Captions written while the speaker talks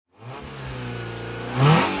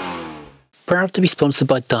proud to be sponsored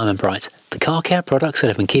by Diamond Bright, the car care products that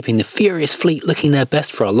have been keeping the furious fleet looking their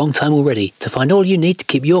best for a long time already. To find all you need to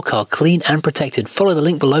keep your car clean and protected, follow the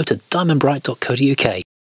link below to diamondbright.co.uk.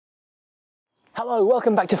 Hello,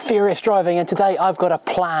 welcome back to Furious Driving, and today I've got a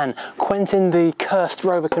plan. Quentin the cursed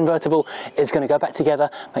Rover convertible is going to go back together,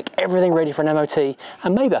 make everything ready for an MOT,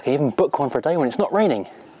 and maybe I can even book one for a day when it's not raining.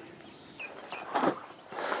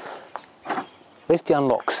 At least the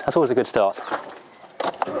unlocks, that's always a good start.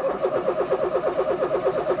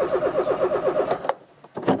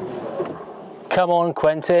 Come on,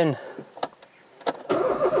 Quentin.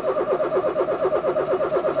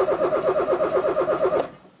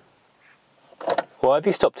 Why have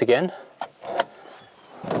you stopped again?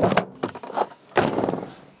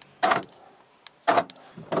 I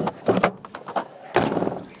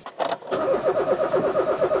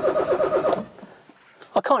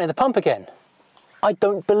can't hear the pump again. I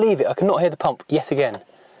don't believe it. I cannot hear the pump yet again.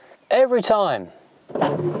 Every time.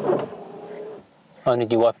 I need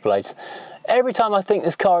new wiper blades. Every time I think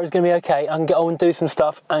this car is going to be okay, I can get on and do some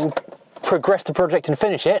stuff and progress the project and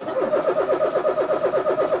finish it.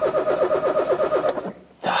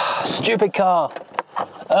 Stupid car.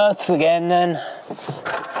 Earths again then.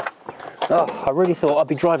 Oh, I really thought I'd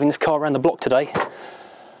be driving this car around the block today.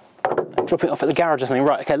 Dropping it off at the garage or something.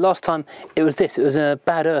 Right, okay, last time it was this. It was a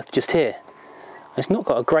bad earth just here. It's not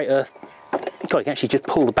got a great earth. God, you can actually just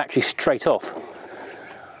pull the battery straight off.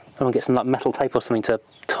 I'm gonna get some like metal tape or something to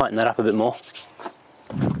tighten that up a bit more.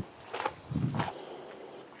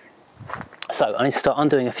 So I need to start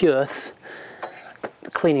undoing a few earths,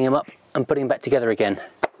 cleaning them up and putting them back together again.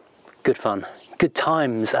 Good fun. Good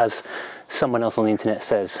times, as someone else on the internet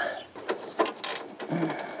says.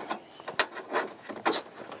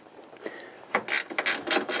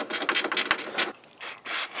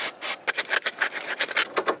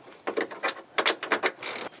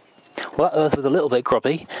 Well, that earth was a little bit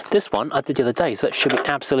grubby. This one I did the other day, so that should be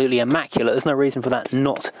absolutely immaculate. There's no reason for that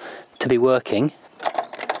not to be working.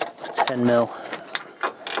 It's 10mm.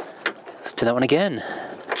 Let's do that one again.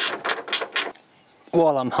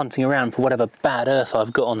 While I'm hunting around for whatever bad earth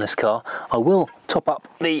I've got on this car, I will top up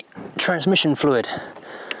the transmission fluid,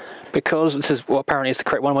 because this is what apparently is the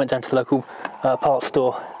correct one. I went down to the local parts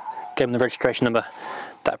store, gave them the registration number.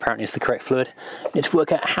 That apparently is the correct fluid. I need to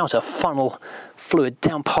work out how to funnel fluid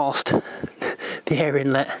down past the air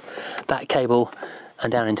inlet, that cable,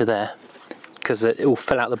 and down into there, because it all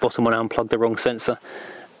fell out the bottom when I unplugged the wrong sensor.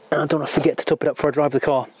 And I don't want to forget to top it up before I drive the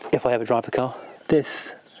car, if I ever drive the car.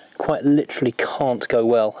 This quite literally can't go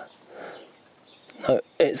well. No,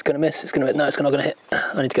 it's going to miss, it's going to hit, no, it's not going to hit.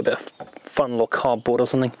 I need to get a bit of funnel or cardboard or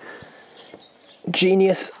something.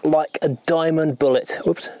 Genius like a diamond bullet.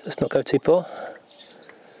 Whoops, let's not go too far.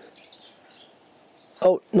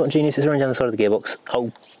 Oh, not genius, it's running down the side of the gearbox.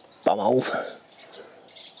 Oh, bumholes.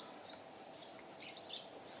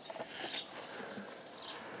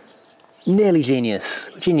 Nearly genius,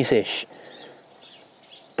 genius-ish.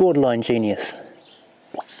 Borderline genius.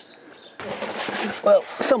 Well,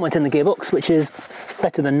 some went in the gearbox, which is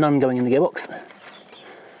better than none going in the gearbox.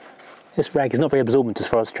 This rag is not very absorbent as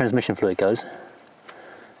far as transmission fluid goes.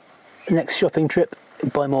 Next shopping trip,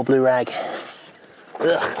 buy more blue rag.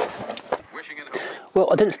 Ugh. Well,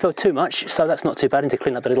 I didn't spill too much, so that's not too bad. I need to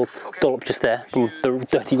clean up the little dollop just there from the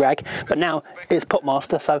dirty rag. But now it's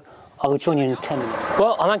Popmaster, so I'll join you in 10 minutes.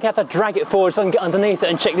 Well, I'm going to have to drag it forward so I can get underneath it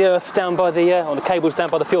and check the earth down by the, or the cables down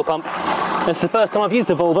by the fuel pump. This is the first time I've used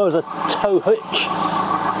the Volvo as a tow hitch.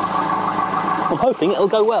 I'm hoping it'll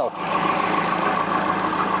go well.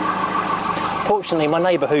 Fortunately, my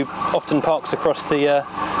neighbour, who often parks across the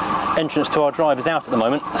entrance to our drive, is out at the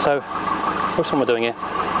moment, so what's one we're doing here?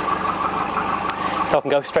 So I can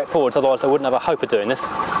go straight forwards, otherwise I wouldn't have a hope of doing this.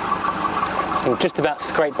 I can just about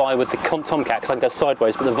scrape by with the Tomcat because I can go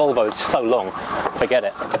sideways, but the Volvo is so long, forget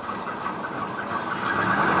it.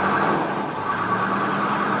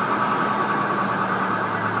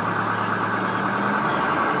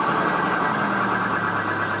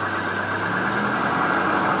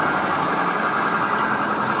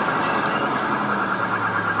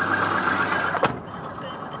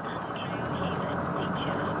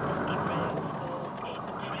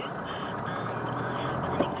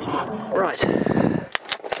 Right,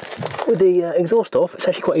 with the exhaust off, it's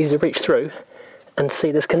actually quite easy to reach through and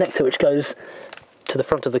see this connector which goes to the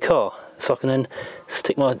front of the car, so I can then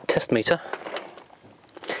stick my test meter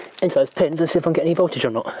into those pins and see if I can get any voltage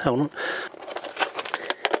or not. Hold on.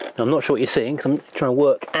 Now, I'm not sure what you're seeing because I'm trying to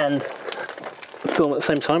work and film at the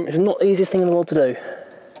same time, which is not the easiest thing in the world to do.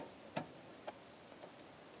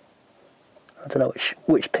 I don't know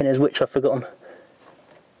which pin is which, I've forgotten.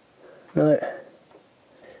 No.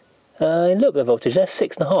 A little bit of voltage there,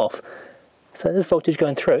 6.5. So there's voltage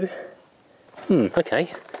going through.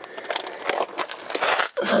 Okay.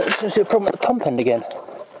 So there's a problem at the pump end again.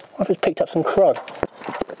 What if it's picked up some crud?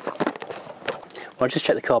 Well, I just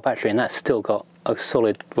checked the car battery and that's still got a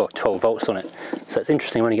solid, well, 12 volts on it. So it's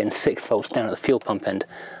interesting, we're only getting 6 volts down at the fuel pump end.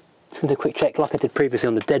 Just going to do a quick check, like I did previously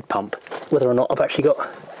on the dead pump, whether or not I've actually got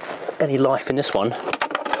any life in this one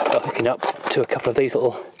by hooking up to a couple of these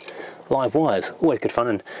little live wires. Always good fun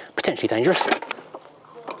and potentially dangerous.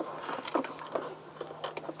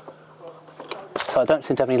 So I don't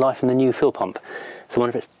seem to have any life in the new fuel pump. So I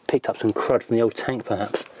wonder if it's picked up some crud from the old tank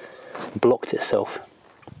perhaps, blocked itself.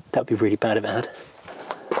 That would be really bad if it had.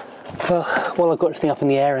 Well, while I've got this thing up in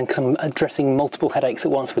the air and because I'm addressing multiple headaches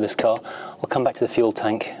at once with this car, I'll come back to the fuel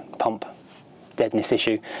tank pump deadness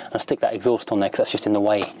issue and I'll stick that exhaust on there because that's just in the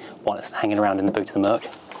way while it's hanging around in the boot of the Merc.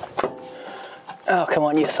 Oh, come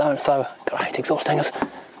on, you so-and-so. God, I hate exhaust hangers.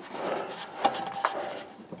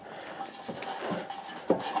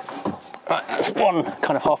 Right, that's one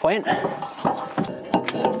kind of halfway in.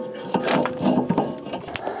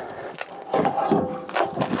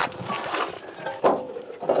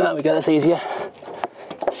 There we go, that's easier.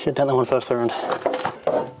 Should have done that one first round.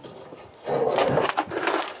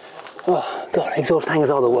 Oh god, exhaust hangers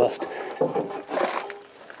are the worst.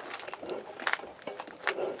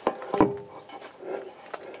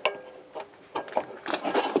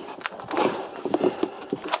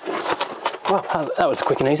 Well, that was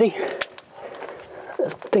quick and easy.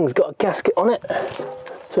 This thing's got a gasket on it,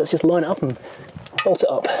 so let's just line it up and bolt it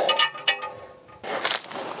up.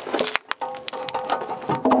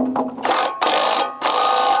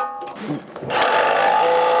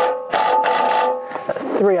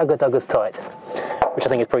 That's 3 ugga-duggers tight, which I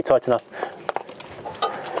think is pretty tight enough.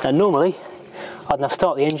 Now normally, I'd now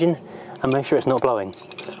start the engine and make sure it's not blowing.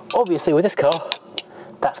 Obviously with this car,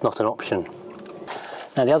 that's not an option.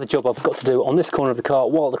 Now the other job I've got to do on this corner of the car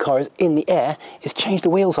while the car is in the air is change the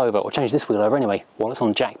wheels over, or change this wheel over anyway, while it's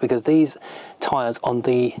on jack, because these tyres on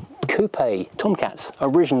the Coupe Tomcat's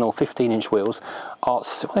original 15-inch wheels are,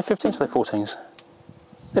 are they 15s or are they 14s?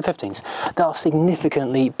 They're 15s. They are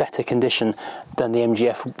significantly better condition than the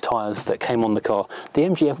MGF tyres that came on the car. The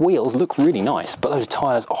MGF wheels look really nice, but those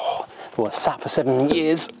tyres, oh, they were sat for 7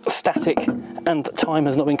 years, static, and time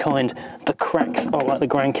has not been kind. The cracks are like the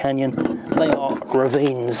Grand Canyon. They are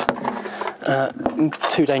ravines.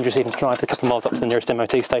 Too dangerous even to drive a couple of miles up to the nearest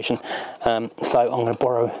MOT station. So I'm going to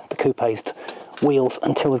borrow the Coupe's wheels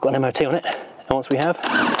until we've got an MOT on it. And once we have,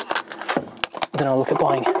 then I'll look at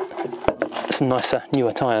buying some nicer,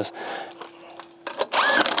 newer tyres.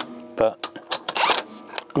 But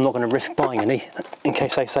I'm not going to risk buying any in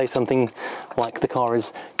case they say something like the car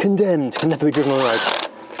is condemned, can never be driven on the road.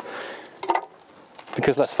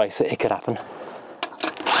 Because let's face it, it could happen.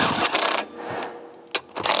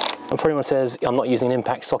 And for anyone who says I'm not using an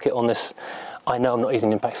impact socket on this, I know I'm not using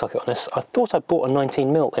an impact socket on this. I thought I bought a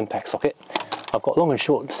 19mm impact socket. I've got long and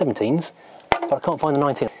short 17s, but I can't find the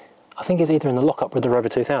 19. I think it's either in the lockup with the Rover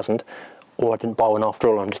 2000, or I didn't buy one after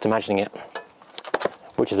all, I'm just imagining it,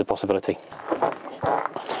 which is a possibility.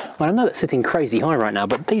 Well, I know that's sitting crazy high right now,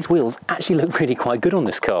 but these wheels actually look really quite good on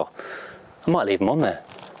this car. I might leave them on there.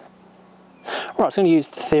 Right, so I'm going to use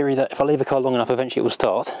the theory that if I leave the car long enough, eventually it will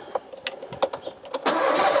start.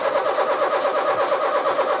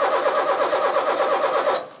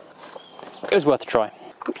 It was worth a try.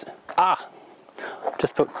 Oops. Ah!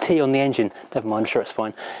 Just put T on the engine. Never mind, sure it's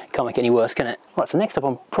fine. Can't make it any worse, can it? Right, so next up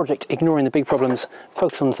on project ignoring the big problems,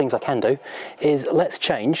 focus on the things I can do, is let's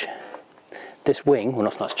change this wing, well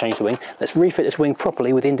not let's change the wing, let's refit this wing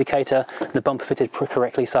properly with the indicator, the bumper fitted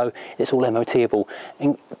correctly so it's all MOT-able.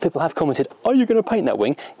 And people have commented, are you going to paint that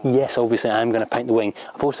wing? Yes, obviously I am going to paint the wing.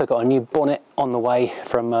 I've also got a new bonnet on the way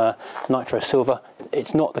from Nitro Silver.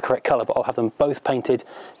 It's not the correct colour, but I'll have them both painted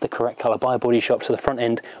the correct colour by a body shop, so the front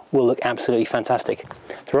end will look absolutely fantastic.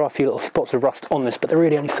 There are a few little spots of rust on this, but they're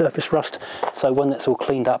really only surface rust, so when that's all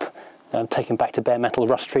cleaned up, taken back to bare metal,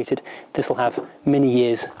 rust treated, this will have many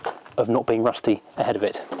years of not being rusty ahead of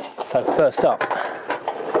it. So first up,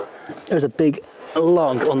 there's a big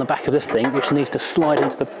lug on the back of this thing which needs to slide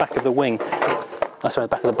into the back of the wing. Sorry, the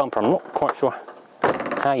back of the bumper. I'm not quite sure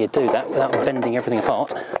how you do that without bending everything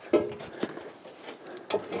apart.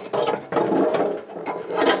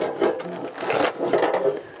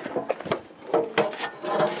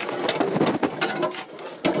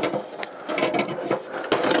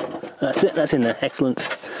 That's it, that's in there, excellent.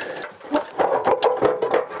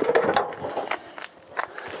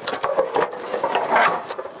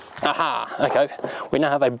 Aha, okay, we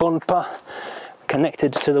now have a bumper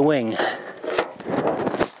connected to the wing,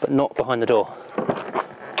 but not behind the door.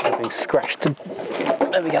 Everything's scratched.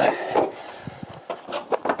 There we go.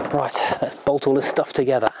 Right, let's bolt all this stuff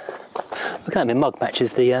together. Look at that, my mug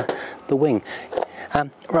matches the wing. Right, I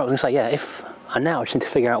was going to say, yeah, if I now just need to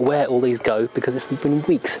figure out where all these go, because it's been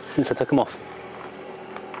weeks since I took them off.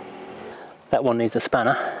 That one needs a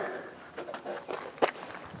spanner.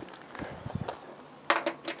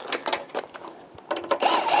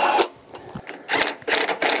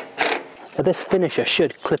 Now this finisher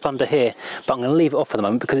should clip under here, but I'm going to leave it off for the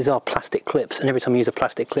moment because these are plastic clips, and every time you use a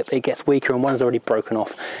plastic clip it gets weaker, and one's already broken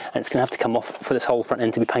off, and it's going to have to come off for this whole front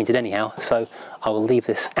end to be painted anyhow, so I will leave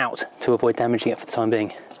this out to avoid damaging it for the time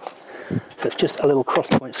being. So it's just a little cross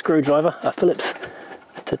point screwdriver, a Phillips,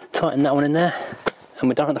 to tighten that one in there, and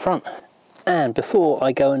we're done at the front. And before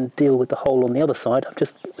I go and deal with the hole on the other side, I've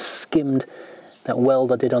just skimmed that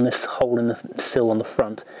weld I did on this hole in the sill on the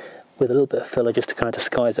front with a little bit of filler just to kind of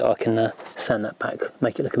disguise it. I can sand that back,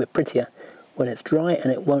 make it look a bit prettier when it's dry,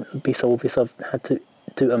 and it won't be so obvious I've had to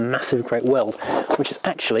do a massive great weld, which is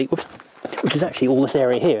actually all this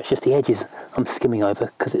area here. It's just the edges I'm skimming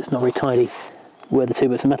over because it's not very tidy where the two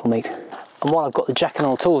bits of metal meet. And while I've got the jack and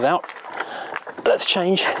all tools out, let's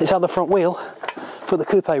change this other front wheel for the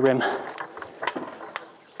coupe rim.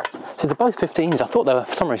 So they're both 15s. I thought they were,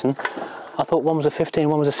 for some reason, I thought one was a 15,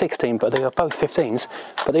 one was a 16, but they are both 15s.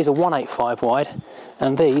 But these are 185 wide,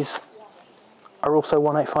 and these are also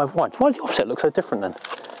 185 wide. Why does the offset look so different then?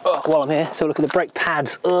 Oh, while I'm here, so look at the brake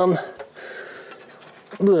pads.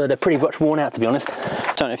 They're pretty much worn out, to be honest.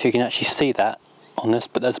 I don't know if you can actually see that on this,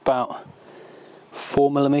 but there's about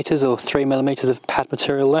 4mm or 3mm of pad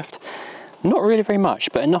material left. Not really very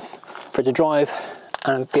much, but enough for it to drive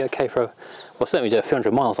and be okay for, well, certainly do a few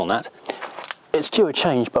hundred miles on that. It's due a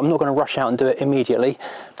change, but I'm not going to rush out and do it immediately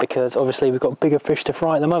because obviously we've got bigger fish to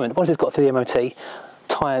fry at the moment. Once it's got through the MOT,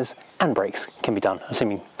 tyres and brakes can be done,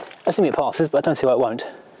 assuming it passes, but I don't see why it won't.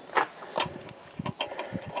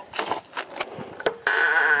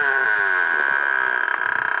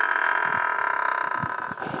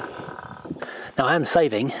 Now I am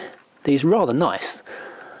saving these rather nice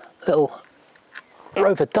little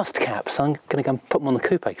Rover dust caps. I'm going to go and put them on the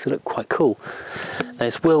coupe because they look quite cool.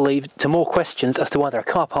 This will lead to more questions as to why there are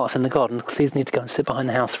car parts in the garden, because these need to go and sit behind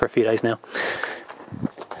the house for a few days now.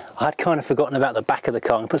 I had kind of forgotten about the back of the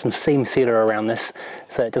car and put some seam sealer around this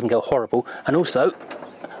so it doesn't go horrible. And also,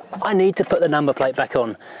 I need to put the number plate back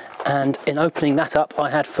on. And in opening that up, I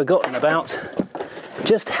had forgotten about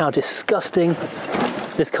just how disgusting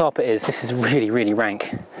this carpet is. This is really, really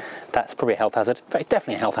rank. That's probably a health hazard. In fact,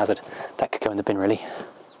 definitely a health hazard. That could go in the bin, really.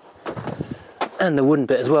 And the wooden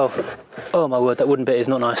bit as well. Oh my word, that wooden bit is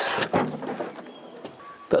not nice.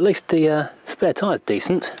 But at least the spare tyre's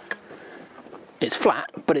decent. It's flat,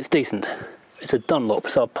 but it's decent. It's a Dunlop,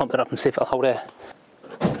 so I'll pump it up and see if it'll hold air.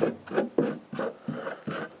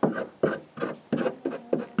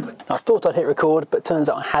 I thought I'd hit record, but turns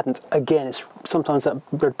out I hadn't. Again, sometimes that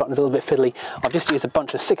red button's a little bit fiddly. I've just used a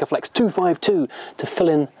bunch of Sikaflex 252 to fill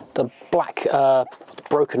in the black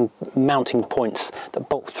broken mounting points that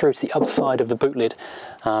bolt through to the other side of the boot lid,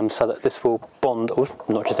 so that this will bond, or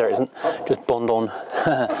not just there it isn't, just bond on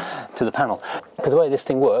to the panel. Because the way this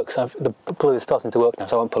thing works, the glue is starting to work now,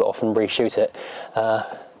 so I won't pull it off and reshoot it.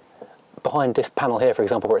 Behind this panel here, for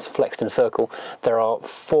example, where it's flexed in a circle, there are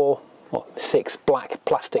 6 black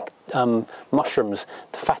plastic mushrooms,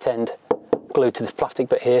 the fat end glued to this plastic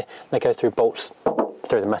bit here. They go through bolts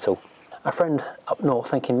through the metal. A friend up north,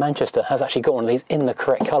 I think in Manchester, has actually got one of these in the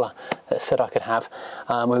correct colour that said I could have.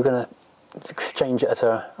 We were going to exchange it at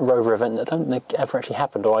a Rover event that I don't think ever actually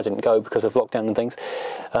happened, or I didn't go because of lockdown and things.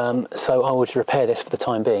 So I would repair this for the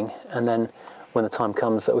time being, and then when the time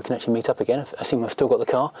comes that we can actually meet up again, assuming I've still got the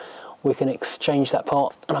car, we can exchange that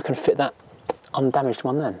part and I can fit that undamaged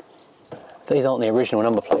one then. These aren't the original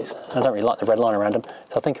number plates. I don't really like the red line around them,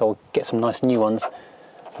 so I think I'll get some nice new ones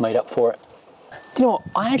made up for it. Do you know what?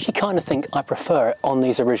 I actually kind of think I prefer it on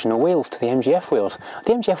these original wheels to the MGF wheels.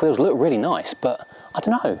 The MGF wheels look really nice, but I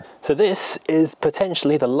don't know. So this is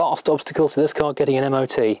potentially the last obstacle to this car getting an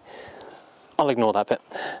MOT. I'll ignore that bit.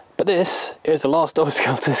 But this is the last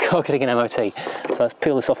obstacle to this car getting an MOT. So let's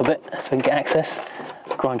peel this off a bit so we can get access,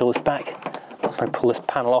 grind all this back. I'll probably pull this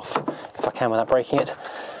panel off if I can without breaking it.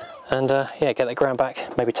 And yeah, get that ground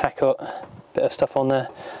back, maybe tack up a bit of stuff on there.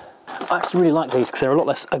 I actually really like these because they're a lot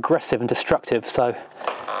less aggressive and destructive, so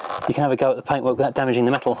you can have a go at the paintwork without damaging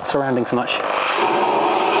the metal surrounding so much.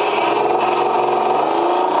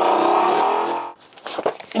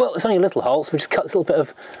 Well, it's only a little hole, so we just cut this little bit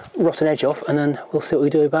of rotten edge off and then we'll see what we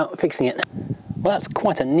do about fixing it. Well, that's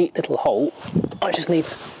quite a neat little hole. I just need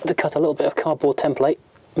to cut a little bit of cardboard template,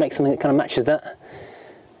 make something that kind of matches that.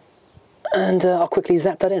 and I'll quickly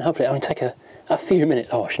zap that in. Hopefully it'll only take a few minutes.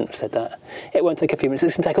 Oh, I shouldn't have said that. It won't take a few minutes.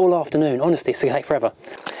 It's going to take all afternoon. Honestly, it's going to take forever.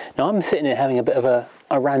 Now I'm sitting here having a bit of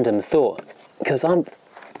a random thought, because I'm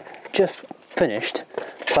just finished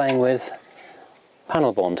playing with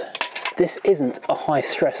panel bond. This isn't a high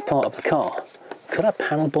stress part of the car. Could I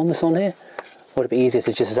panel bond this on here? Would it be easier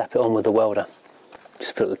to just zap it on with the welder?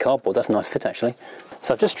 Just fill it with cardboard. That's a nice fit actually.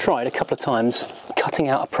 So I've just tried a couple of times cutting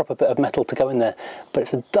out a proper bit of metal to go in there, but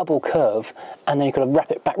it's a double curve, and then you've got to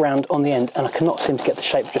wrap it back round on the end, and I cannot seem to get the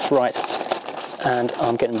shape just right, and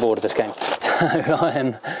I'm getting bored of this game. So I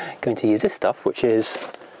am going to use this stuff, which is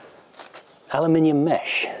aluminium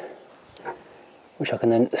mesh, which I can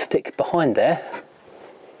then stick behind there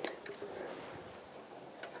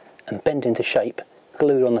and bend into shape,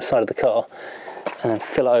 glued on the side of the car, and then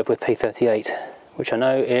fill it over with P38, which I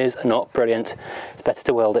know is not brilliant. It's better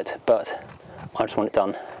to weld it, but I just want it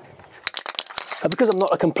done. But because I'm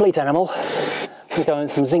not a complete animal, I'm going to go in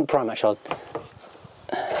some zinc prime. Actually,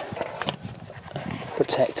 I'll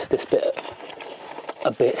protect this bit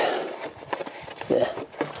a bit. There.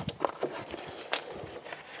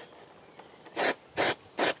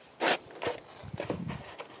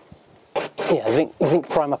 Yeah, zinc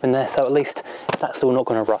prime up in there, so at least that's all not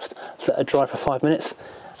going to rust. So let it dry for 5 minutes,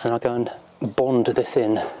 and I'll go and bond this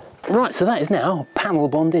in. Right, so that is now panel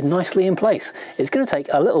bonded nicely in place. It's going to take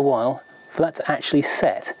a little while for that to actually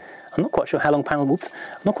set. I'm not quite sure how long panel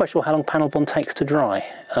bond takes to dry,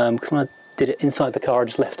 because when I did it inside the car, I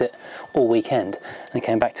just left it all weekend and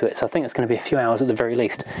came back to it. So I think it's going to be a few hours at the very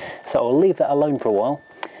least. So I'll leave that alone for a while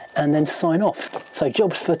and then sign off. So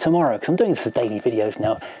jobs for tomorrow, because I'm doing this as daily videos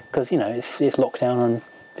now, because you know it's lockdown and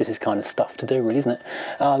this is kind of stuff to do, really, isn't it?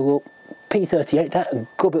 I will P38 that and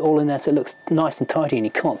gob it all in there so it looks nice and tidy and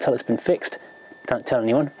you can't tell it's been fixed. Don't tell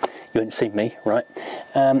anyone, you won't see me, right?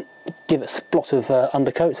 Give it a splot of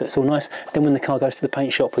undercoat so it's all nice. Then when the car goes to the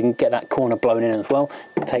paint shop, we can get that corner blown in as well.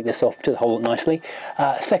 Take this off to the hole nicely.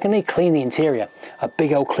 Secondly, clean the interior. A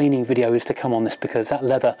big old cleaning video is to come on this, because that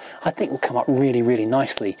leather I think will come up really, really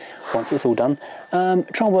nicely once it's all done.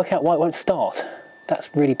 Try and work out why it won't start. That's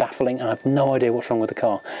really baffling, and I have no idea what's wrong with the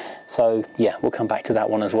car. So yeah, we'll come back to that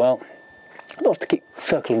one as well. Lots to keep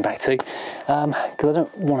circling back to, because I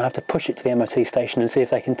don't want to have to push it to the MOT station and see if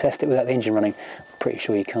they can test it without the engine running. I'm pretty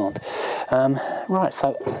sure you can't. Right,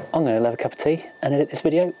 so I'm going to have a cup of tea and edit this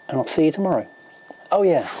video, and I'll see you tomorrow. Oh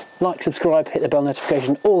yeah, like, subscribe, hit the bell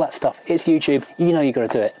notification, all that stuff. It's YouTube, you know you've got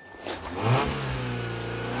to do it.